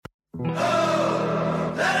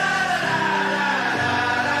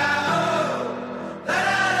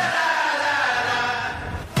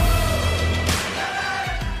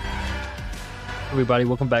Everybody,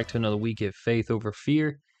 welcome back to another week of Faith Over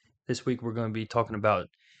Fear. This week we're going to be talking about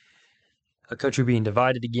a country being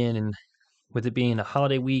divided again, and with it being a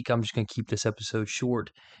holiday week, I'm just going to keep this episode short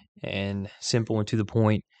and simple and to the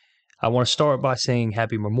point. I want to start by saying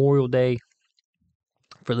Happy Memorial Day.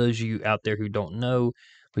 For those of you out there who don't know,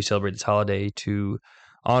 we celebrate this holiday to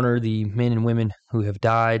honor the men and women who have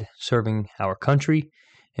died serving our country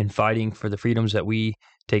and fighting for the freedoms that we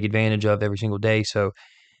take advantage of every single day. So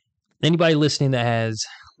anybody listening that has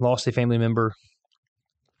lost a family member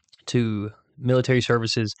to military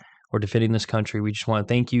services or defending this country, we just want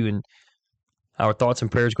to thank you, and our thoughts and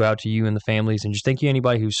prayers go out to you and the families, and just thank you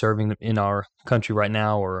anybody who's serving in our country right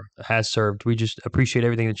now or has served. We just appreciate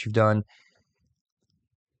everything that you've done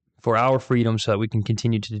for our freedom so that we can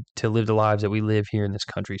continue to live the lives that we live here in this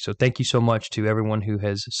country. So thank you so much to everyone who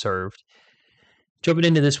has served. Jumping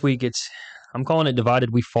into this week, I'm calling it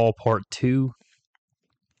Divided We Fall Part 2.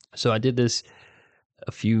 So I did this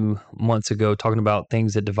a few months ago talking about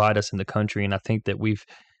things that divide us in the country, and I think that we've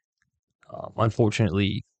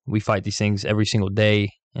unfortunately we fight these things every single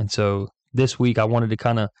day. And so this week I wanted to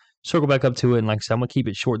kind of circle back up to it, and like I said, I'm going to keep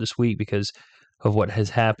it short this week because of what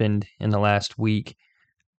has happened in the last week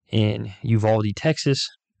in Uvalde, Texas.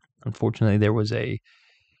 Unfortunately, there was a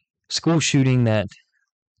school shooting that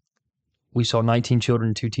we saw 19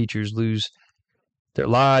 children, 2 teachers lose their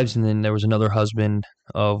lives, and then there was another husband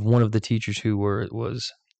of one of the teachers who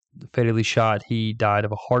was fatally shot. He died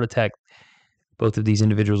of a heart attack. Both of these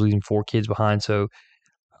individuals leaving 4 kids behind. So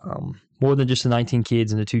more than just the 19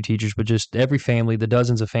 kids and the 2 teachers, but just every family, the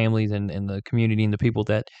dozens of families and the community and the people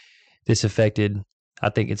that this affected. I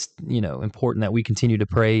think it's important that we continue to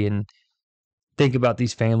pray and think about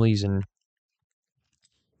these families and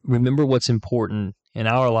remember what's important in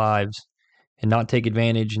our lives, and not take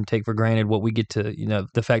advantage and take for granted what we get to,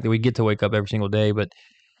 the fact that we get to wake up every single day. But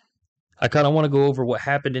I kind of want to go over what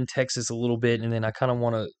happened in Texas a little bit, and then I kind of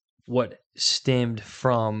want to what stemmed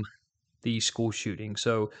from the school shooting.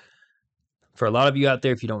 So for a lot of you out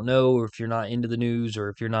there, if you don't know, or if you're not into the news, or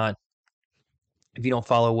if you don't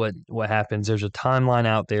follow what happens, there's a timeline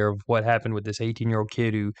out there of what happened with this 18-year-old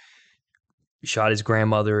kid who shot his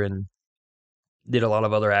grandmother and did a lot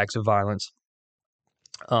of other acts of violence.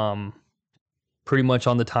 Pretty much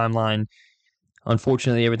on the timeline,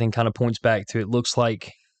 unfortunately, everything kind of points back to, it looks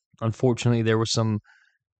like, unfortunately, there were some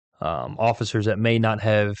officers that may not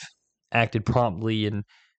have acted promptly and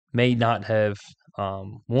may not have,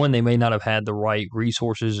 they may not have had the right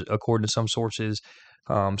resources, according to some sources.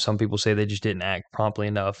 Some people say they just didn't act promptly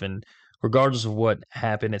enough. And regardless of what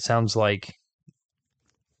happened, it sounds like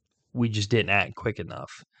we just didn't act quick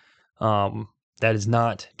enough. That is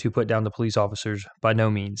not to put down the police officers, by no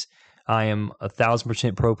means. I am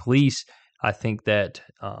 1,000% pro-police. I think that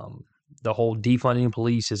the whole defunding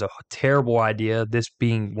police is a terrible idea, this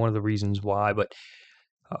being one of the reasons why. But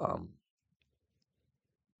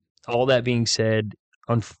all that being said,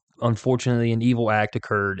 unfortunately, an evil act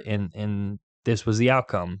occurred, and this was the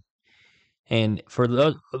outcome. And for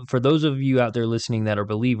those of you out there listening that are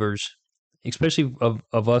believers, especially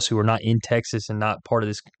of us who are not in Texas and not part of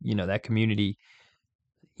this, that community,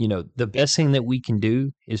 the best thing that we can do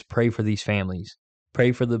is pray for these families.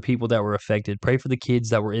 Pray for the people that were affected. Pray for the kids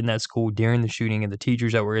that were in that school during the shooting, and the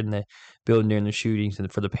teachers that were in the building during the shootings,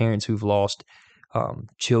 and for the parents who've lost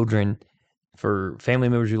children, for family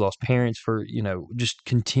members who lost parents, for, just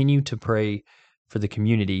continue to pray for the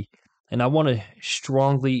community. And I want to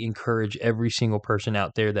strongly encourage every single person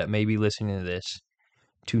out there that may be listening to this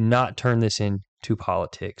to not turn this into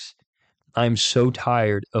politics. I'm so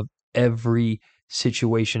tired of every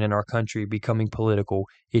situation in our country becoming political.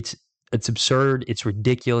 It's absurd. It's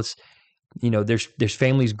ridiculous. There's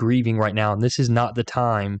families grieving right now, and this is not the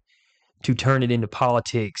time to turn it into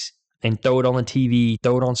politics and throw it on the TV,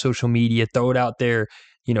 throw it on social media, throw it out there,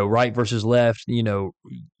 right versus left,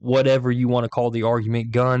 whatever you want to call the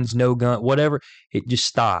argument, guns, no gun, whatever. Just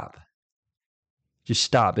stop. Just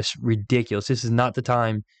stop. It's ridiculous. This is not the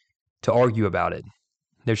time to argue about it.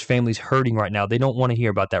 There's families hurting right now. They don't want to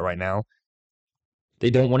hear about that right now. They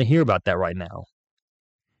don't want to hear about that right now.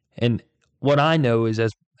 And what I know is,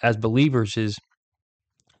 as believers, is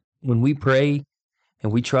when we pray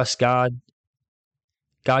and we trust God,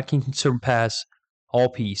 God can surpass all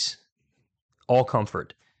peace, all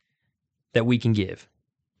comfort that we can give.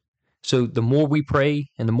 So the more we pray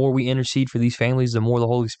and the more we intercede for these families, the more the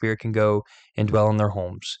Holy Spirit can go and dwell in their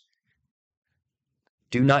homes.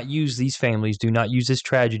 Do not use these families, do not use this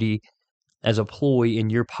tragedy as a ploy in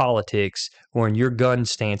your politics or in your gun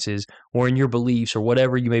stances or in your beliefs or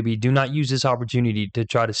whatever you may be. Do not use this opportunity to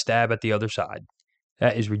try to stab at the other side.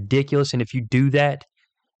 That is ridiculous. And if you do that,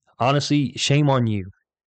 honestly, shame on you.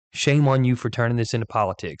 Shame on you for turning this into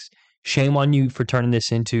politics. Shame on you for turning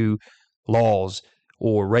this into laws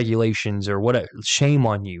or regulations or whatever. Shame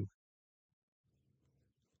on you.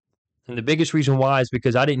 And the biggest reason why is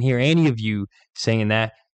because I didn't hear any of you saying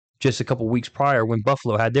that just a couple weeks prior when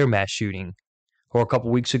Buffalo had their mass shooting, or a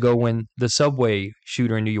couple weeks ago when the subway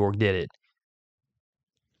shooter in New York did it,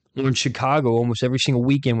 or in Chicago almost every single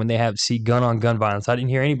weekend when they see gun on gun violence. I didn't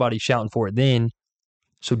hear anybody shouting for it then.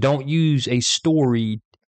 So don't use a story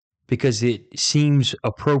because it seems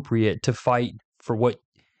appropriate to fight for what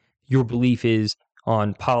your belief is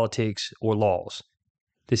on politics or laws.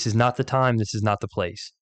 This is not the time. This is not the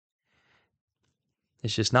place.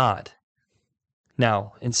 It's just not.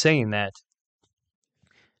 Now, in saying that,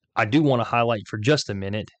 I do want to highlight for just a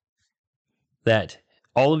minute that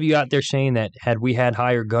all of you out there saying that had we had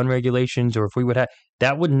higher gun regulations or if we would have,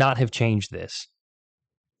 that would not have changed this.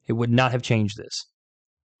 It would not have changed this.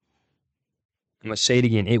 I'm going to say it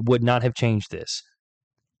again. It would not have changed this.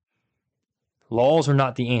 Laws are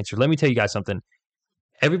not the answer. Let me tell you guys something.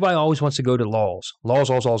 Everybody always wants to go to laws.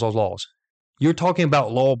 Laws. You're talking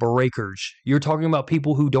about law breakers. You're talking about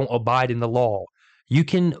people who don't abide in the law. You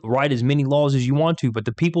can write as many laws as you want to, but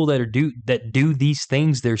the people that do these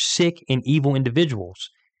things, they're sick and evil individuals.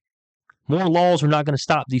 More laws are not going to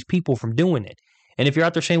stop these people from doing it. And if you're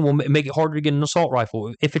out there saying, well, make it harder to get an assault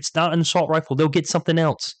rifle, if it's not an assault rifle, they'll get something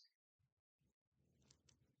else.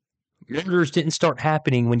 Murders didn't start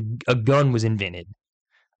happening when a gun was invented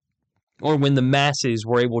or when the masses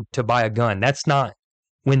were able to buy a gun. That's not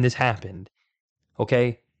when this happened,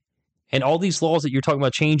 okay? And all these laws that you're talking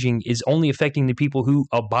about changing is only affecting the people who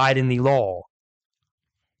abide in the law.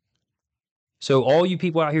 So all you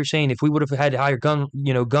people out here saying if we would have had higher gun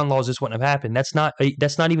laws, this wouldn't have happened. That's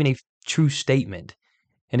not even a true statement.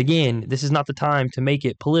 And again, this is not the time to make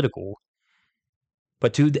it political.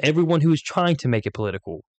 But to everyone who is trying to make it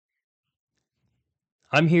political,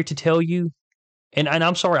 I'm here to tell you, and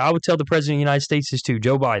I'm sorry, I would tell the President of the United States this too,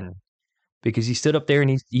 Joe Biden, because he stood up there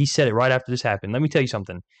and he said it right after this happened. Let me tell you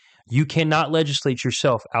something. You cannot legislate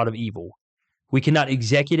yourself out of evil. We cannot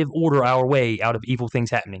executive order our way out of evil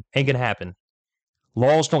things happening. Ain't going to happen.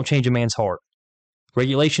 Laws don't change a man's heart.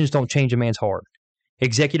 Regulations don't change a man's heart.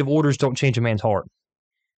 Executive orders don't change a man's heart.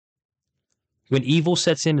 When evil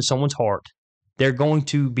sets into someone's heart, they're going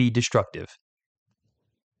to be destructive.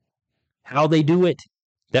 How they do it,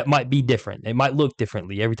 that might be different. It might look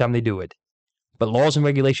differently every time they do it. But laws and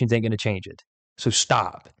regulations ain't going to change it. So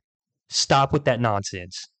stop. Stop with that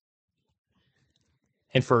nonsense.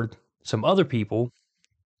 And for some other people,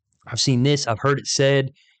 I've seen this. I've heard it said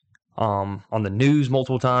on the news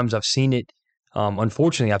multiple times. I've seen it.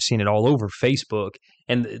 Unfortunately, I've seen it all over Facebook.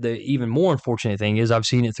 And the even more unfortunate thing is I've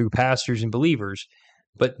seen it through pastors and believers.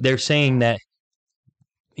 But they're saying that,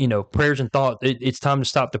 prayers and thought, it's time to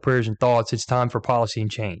stop the prayers and thoughts. It's time for policy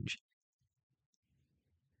and change.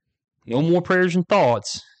 No more prayers and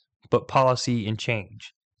thoughts, but policy and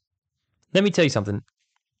change. Let me tell you something.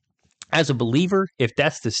 As a believer, if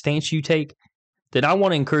that's the stance you take, then I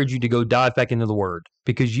want to encourage you to go dive back into the Word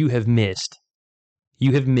because you have missed.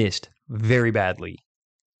 You have missed very badly.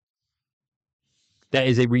 That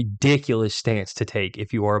is a ridiculous stance to take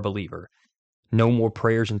if you are a believer. No more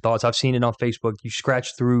prayers and thoughts. I've seen it on Facebook. You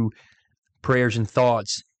scratch through prayers and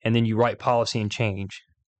thoughts, and then you write policy and change.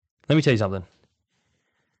 Let me tell you something.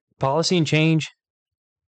 Policy and change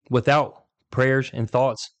without prayers and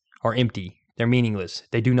thoughts are empty. They're meaningless.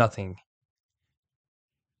 They do nothing.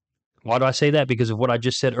 Why do I say that? Because of what I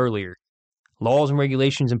just said earlier. Laws and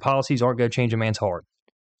regulations and policies aren't going to change a man's heart.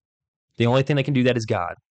 The only thing that can do that is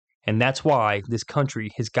God. And that's why this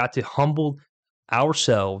country has got to humble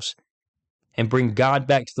ourselves and bring God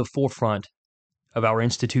back to the forefront of our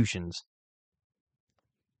institutions.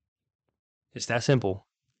 It's that simple.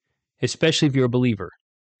 Especially if you're a believer.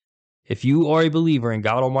 If you are a believer in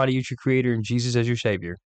God Almighty as your creator and Jesus as your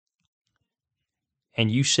savior, and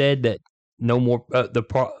you said that no more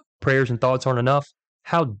prayers and thoughts aren't enough,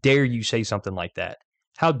 how dare you say something like that?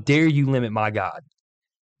 How dare you limit my God?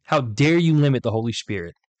 How dare you limit the Holy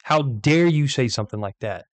Spirit? How dare you say something like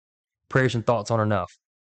that? Prayers and thoughts aren't enough.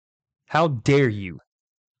 How dare you?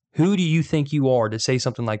 Who do you think you are to say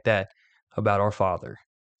something like that about our Father?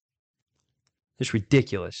 It's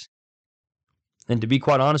ridiculous. And to be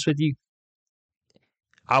quite honest with you,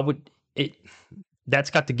 that's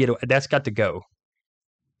got to go.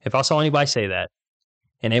 If I saw anybody say that,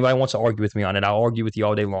 and anybody wants to argue with me on it, I'll argue with you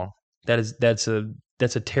all day long. That's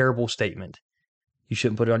that's a terrible statement. You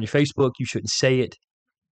shouldn't put it on your Facebook. You shouldn't say it.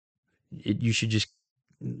 You should just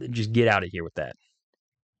get out of here with that.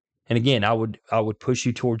 And again, I would push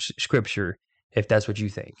you towards scripture if that's what you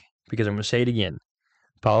think, because I'm going to say it again.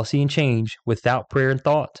 Policy and change without prayer and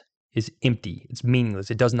thought is empty. It's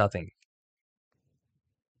meaningless. It does nothing.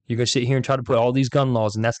 You're going to sit here and try to put all these gun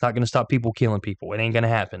laws, and that's not going to stop people killing people. It ain't going to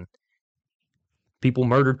happen. People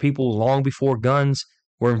murdered people long before guns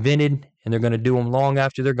were invented, and they're going to do them long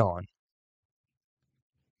after they're gone.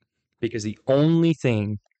 Because the only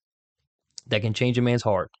thing that can change a man's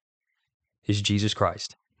heart is Jesus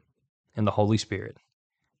Christ and the Holy Spirit.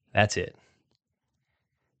 That's it.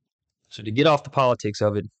 So to get off the politics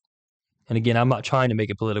of it, and again, I'm not trying to make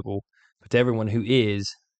it political, but to everyone who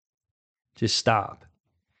is, just stop.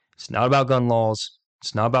 It's not about gun laws.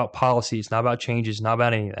 It's not about policy. It's not about changes. It's not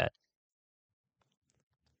about any of that.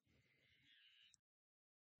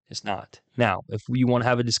 It's not. Now, if you want to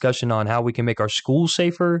have a discussion on how we can make our schools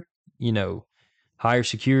safer, higher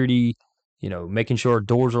security, making sure our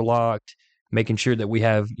doors are locked, making sure that we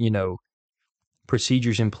have,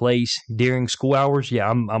 procedures in place during school hours, yeah,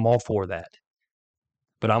 I'm all for that.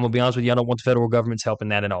 But I'm going to be honest with you, I don't want the federal government's help in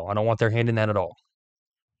that at all. I don't want their hand in that at all.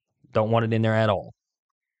 Don't want it in there at all.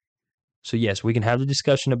 So yes, we can have the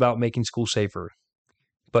discussion about making schools safer,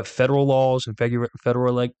 but federal laws and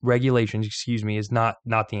federal regulations, is not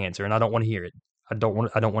the answer, and I don't want to hear it. I don't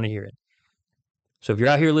want to hear it. So if you're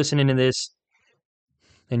out here listening to this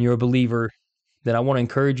and you're a believer, then I want to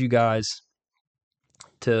encourage you guys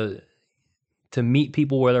to meet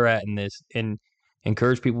people where they're at in this, and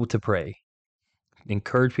encourage people to pray.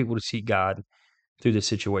 Encourage people to seek God through this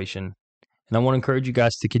situation. And I want to encourage you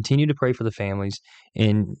guys to continue to pray for the families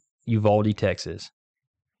in Uvalde, Texas.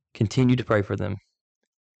 Continue to pray for them,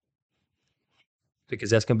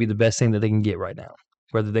 because that's going to be the best thing that they can get right now,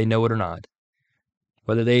 whether they know it or not,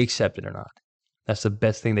 whether they accept it or not. That's the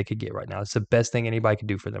best thing they could get right now. It's the best thing anybody could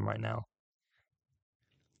do for them right now.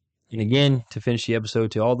 And again, to finish the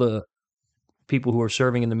episode, to all the people who are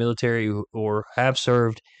serving in the military or have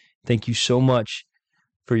served, thank you so much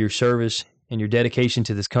for your service and your dedication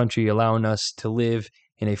to this country, allowing us to live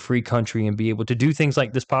in a free country and be able to do things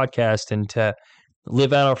like this podcast and to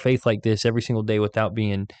live out our faith like this every single day without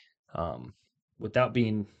being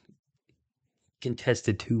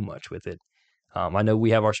contested too much with it. I know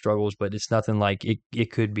we have our struggles, but it's nothing like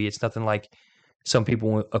it could be. It's nothing like some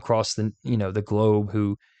people across the globe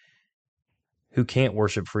who can't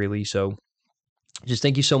worship freely. So just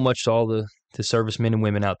thank you so much to all the servicemen and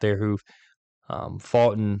women out there who've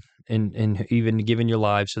fought and even given your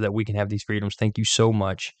lives so that we can have these freedoms. Thank you so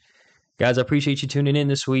much. Guys, I appreciate you tuning in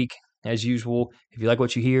this week. As usual, if you like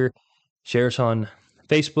what you hear, share us on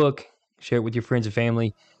Facebook, share it with your friends and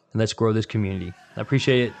family, and let's grow this community. I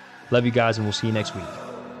appreciate it. Love you guys, and we'll see you next week.